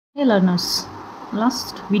Hey learners,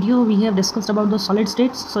 last video we have discussed about the solid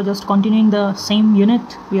states, so just continuing the same unit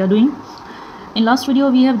we are doing. In last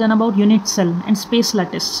video we have done about unit cell and space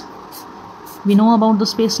lattice. We know about the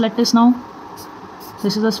space lattice now.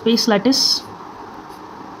 This is a space lattice.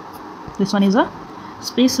 This one is a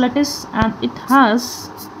space lattice and it has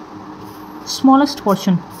smallest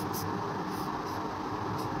portion.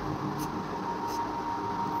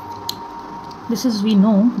 We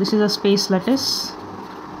know this is a space lattice.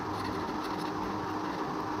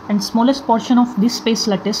 And smallest portion of this space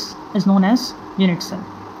lattice is known as unit cell.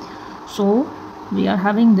 So we are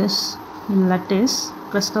having this lattice,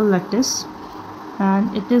 crystal lattice,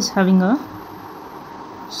 and it is having a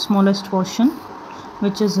smallest portion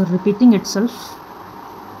which is repeating itself.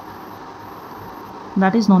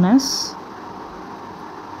 That is known as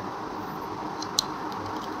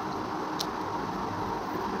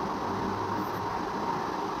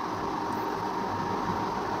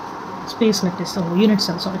space lattice or unit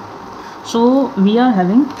cell, sorry. So we are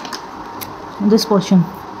having this portion,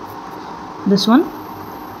 this one,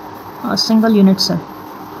 a single unit cell.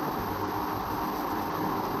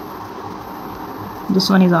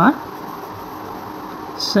 This one is our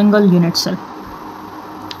single unit cell.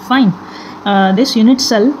 Fine. This unit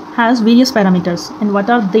cell has various parameters, and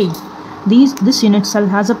what are they? This unit cell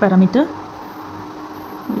has a parameter.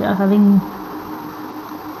 We are having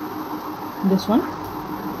this one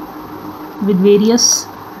with various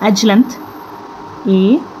edge length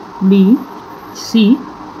A, B, C.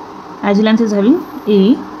 Edge length is having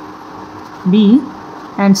A, B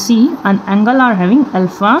and C, and angle are having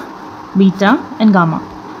alpha, beta and gamma.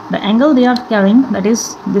 The angle they are carrying, that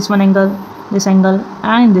is this one angle, this angle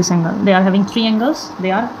and this angle. They are having three angles. They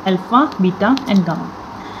are alpha, beta and gamma.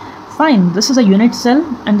 Fine, this is a unit cell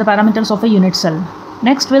and the parameters of a unit cell.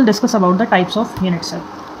 Next we'll discuss about the types of unit cell.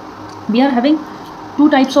 We are having two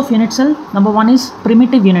types of unit cell. Number one is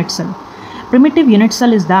primitive unit cell. Primitive unit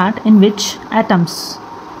cell is that in which atoms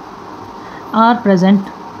are present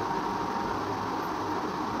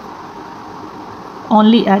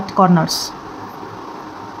only at corners.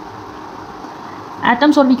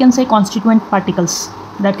 Atoms, or we can say constituent particles,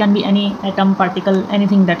 that can be any atom, particle,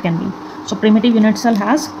 anything that can be. So primitive unit cell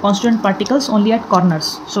has constituent particles only at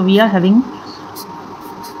corners. So we are having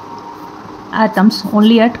atoms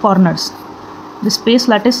only at corners. This space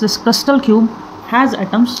lattice, this crystal cube has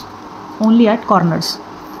atoms only at corners.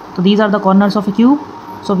 So these are the corners of a cube.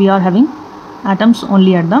 So we are having atoms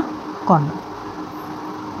only at the corner.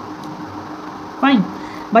 Fine.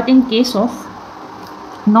 But in case of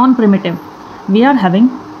non-primitive, we are having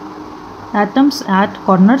atoms at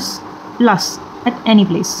corners plus at any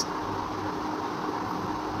place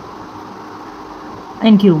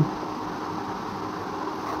in cube.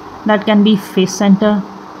 That can be face center,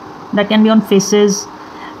 that can be on faces,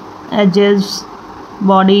 edges,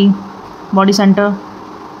 body center.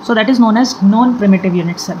 So that is known as non-primitive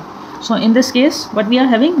unit cell. So in this case what we are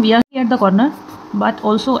having, we are at the corner but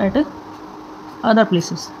also at other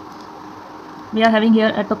places. We are having here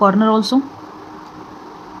at the corner also,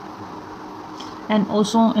 and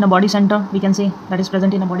also in a body center, we can say that is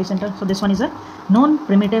present in a body center. So this one is a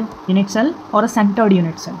non-primitive unit cell or a centered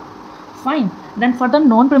unit cell. Fine. Then further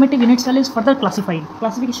non-primitive unit cell is further classified.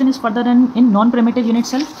 Classification is further in non-primitive unit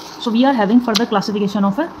cell. So we are having further classification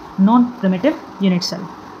of a non-primitive unit cell.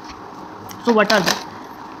 So what are they?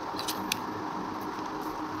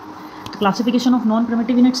 The classification of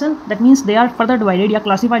non-primitive unit cell, that means they are further divided,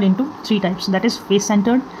 classified into three types, that is face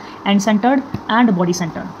centered, end centered and body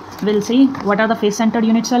centered. We'll see what are the face centered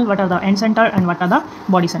unit cell, what are the end centered and what are the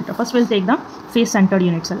body center. First we'll take the face centered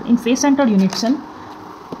unit cell. In face centered unit cell,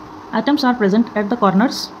 atoms are present at the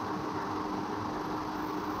corners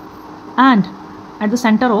and at the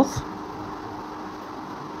center of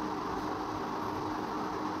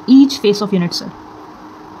each face of unit cell.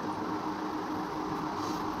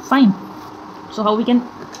 Fine. So how we can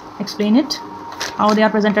explain it, how they are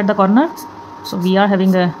present at the corner? So we are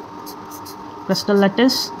having a crystal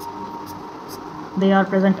lattice. They are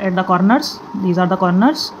present at the corners. These are the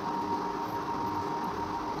corners,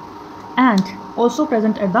 and also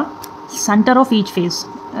present at the center of each face.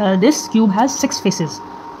 This cube has 6 faces: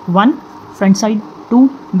 1 front side, 2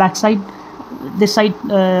 back side, this side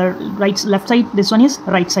right, left side, this one is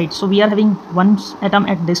right side. So we are having one atom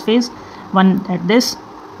at this face, one at this,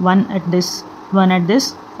 one at this, one at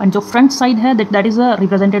this, and so front side here, that is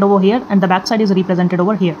represented over here, and the back side is represented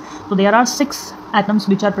over here. So there are 6 atoms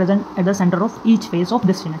which are present at the center of each face of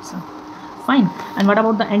this unit cell. Fine. And what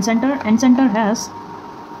about the end center? End center has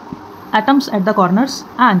atoms at the corners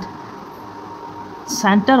and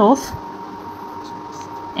center of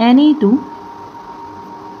any two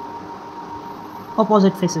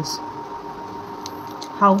opposite faces.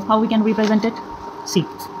 How we can represent it? See,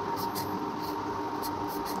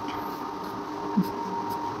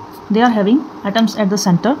 they are having atoms at the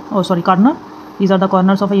center, corner. These are the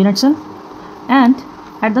corners of a unit cell, and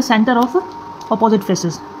at the center of opposite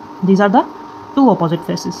faces. These are the two opposite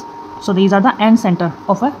faces. So these are the end center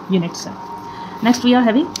of a unit cell. Next we are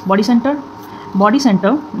having body center. Body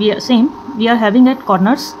center we are having at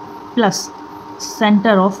corners plus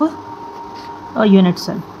center of a unit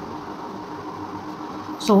cell.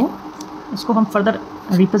 So इसको हम further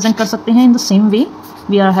represent कर सकते हैं in the same way.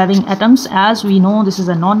 We are having atoms, as we know this is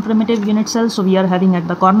a non-primitive unit cell, so we are having at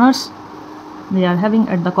the corners. We are having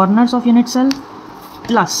at the corners of unit cell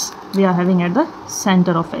plus we are having at the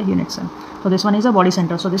center of a unit cell. So this one is a body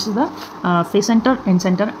center. So this is the face center, end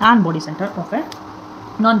center and body center of a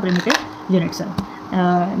non-primitive unit cell.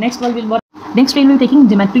 Next we will be taking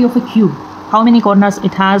geometry of a cube. How many corners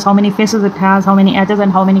it has, how many faces it has, how many edges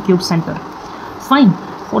and how many cube center. Fine.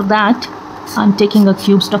 For that I'm taking a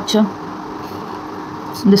cube structure.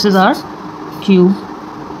 This is our cube.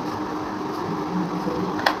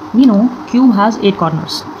 We know cube has 8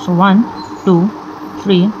 corners. So 1, 2,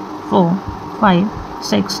 3, 4, 5,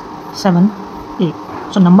 6, 7, 8.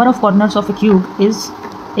 So number of corners of a cube is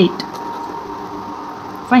 8.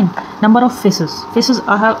 Fine. Number of faces. Faces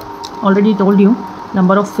I have already told you.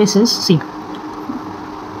 Number of faces. See.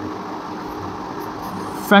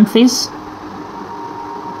 Front face,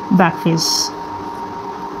 back face,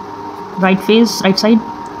 right face, right side,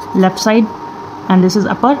 left side, and this is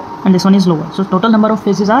upper and this one is lower. So total number of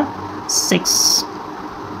faces are 6.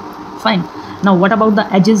 Fine. Now what about the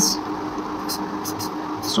edges?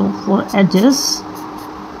 So for edges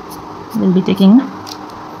we'll be taking,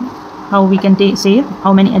 how we can say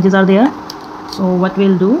how many edges are there. So what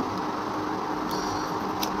we'll do,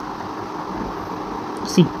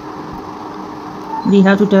 see, we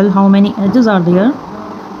have to tell how many edges are there.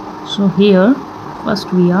 So here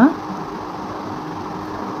first we are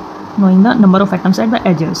knowing the number of atoms at the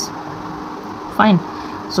edges. Fine.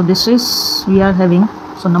 So this is, we are having,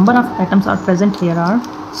 so number of atoms are present here are,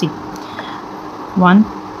 see, 1,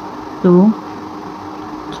 2,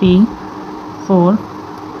 3, 4,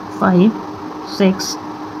 5, 6,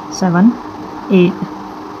 7, 8,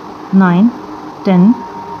 9, 10,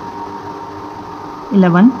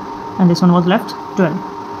 11, and this one was left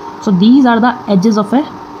 12. So these are the edges of a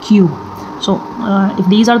cube. So if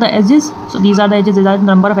these are the edges, so these are the edges, the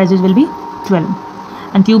number of edges will be 12.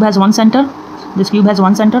 And cube has one center. This cube has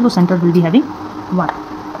one center, so center will be having 1.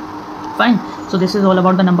 Fine. So this is all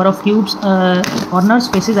about the number of cubes, corners,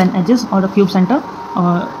 faces and edges, or the cube center.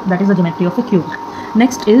 That is the geometry of a cube.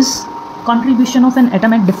 Next is contribution of an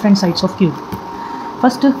atom at different sides of cube.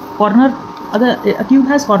 First, corner. A cube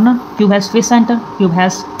has corner, cube has face center, cube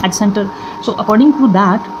has edge center. So according to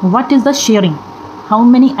that, what is the sharing? How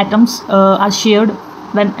many atoms are shared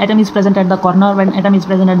when atom is present at the corner, when atom is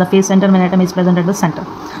present at the face center, when atom is present at the center?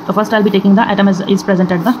 So first I'll be taking the atom is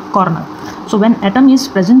present at the corner. So when atom is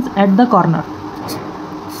present at the corner,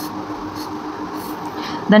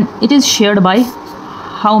 then it is shared by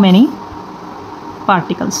how many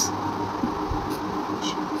particles?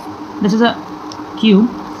 This is a cube,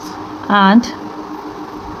 and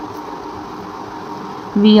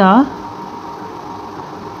we are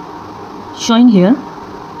showing here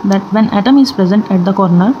that when atom is present at the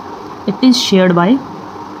corner, it is shared by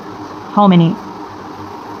how many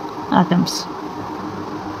atoms?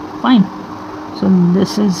 Fine. So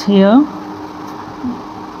this is here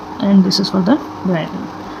and this is for the diagram.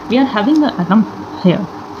 We are having the atom here.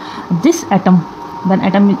 This atom, when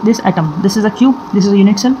atom, this is a cube, this is a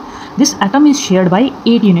unit cell. This atom is shared by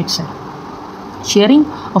 8 unit cell. Sharing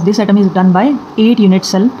of this atom is done by 8 unit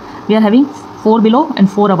cell. We are having 4 below and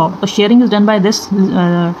 4 above. So sharing is done by this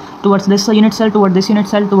towards this unit cell, toward this unit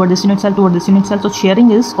cell, toward this unit cell, toward this unit cell. So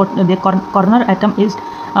sharing is, the corner atom is,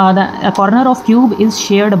 the corner of cube is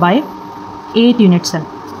shared by 8 unit cell.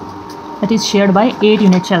 It is shared by 8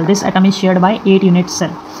 unit cell. This atom is shared by 8 unit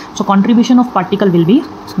cell. So contribution of particle will be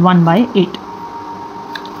 1 by 8.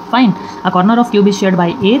 Fine. A corner of cube is shared by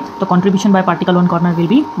 8. The contribution by particle on corner will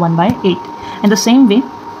be 1 by 8. In the same way,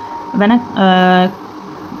 when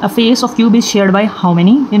a face of cube is shared by how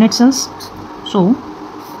many unit cells? So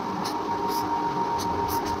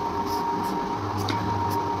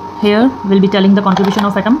here we'll be telling the contribution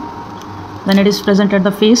of atom. When it is present at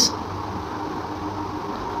the face,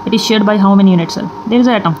 it is shared by how many unit cell? There is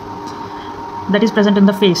an atom that is present in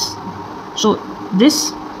the face. So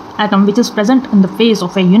this atom which is present in the face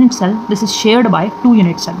of a unit cell, this is shared by 2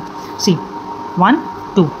 unit cell. See,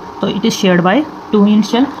 1, 2. So it is shared by 2 unit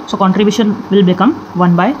cell. So contribution will become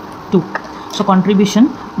 1 by 2. So contribution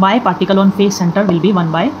by particle on phase center will be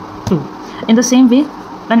 1 by 2. In the same way,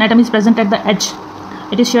 when atom is present at the edge,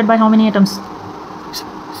 it is shared by how many atoms?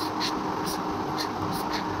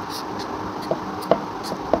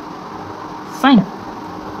 Fine.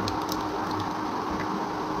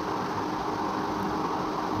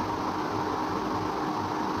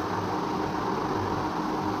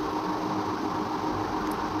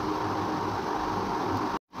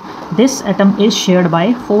 This atom is shared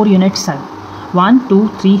by 4 unit cell. 1, 2,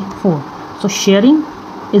 3, 4. So sharing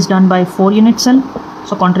is done by 4 unit cell.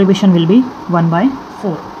 So contribution will be 1 by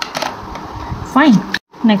 4. Fine.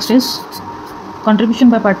 Next is contribution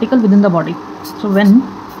by particle within the body. So when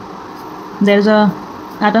there is a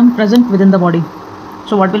atom present within the body,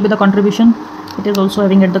 so what will be the contribution? It is also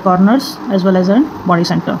having at the corners as well as a body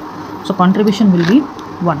center. So contribution will be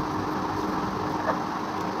 1.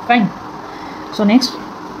 Fine. So next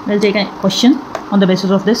we'll take a question on the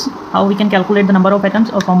basis of this, how we can calculate the number of atoms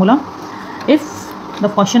or formula. If the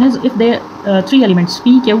question is, if there are 3 elements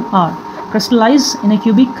P, Q, R crystallize in a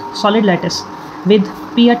cubic solid lattice with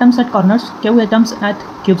P atoms at corners, Q atoms at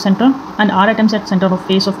cube center and R atoms at center of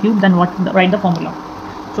face of cube, then write the formula.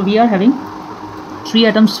 So we are having 3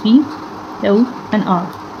 atoms P, Q and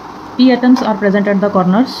R. P atoms are present at the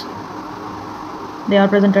corners, they are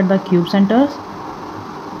present at the cube centers,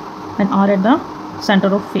 and R at the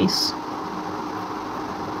center of face.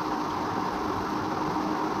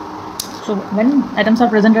 So when atoms are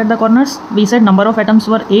present at the corners, we said number of atoms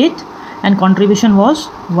were 8 and contribution was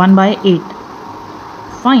 1 by 8.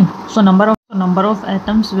 Fine. So number of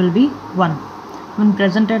atoms will be 1. When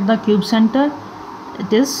present at the cube center,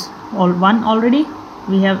 it is 1 already.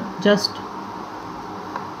 We have just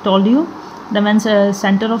told you. Then when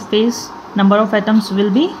center of face, number of atoms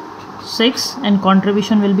will be 6 and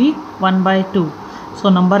contribution will be 1 by 2. So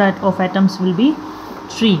number of atoms will be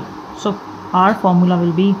 3. So our formula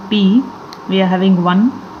will be P. We are having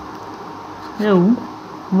 1, Q,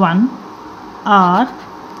 1, R,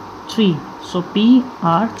 3. So P,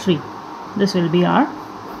 R, 3. This will be our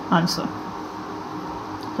answer.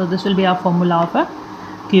 So this will be our formula of a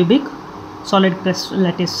cubic solid crystal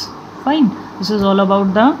lattice. Fine. This is all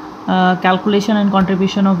about the calculation and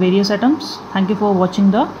contribution of various atoms. Thank you for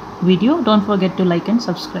watching the video. Don't forget to like and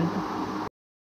subscribe.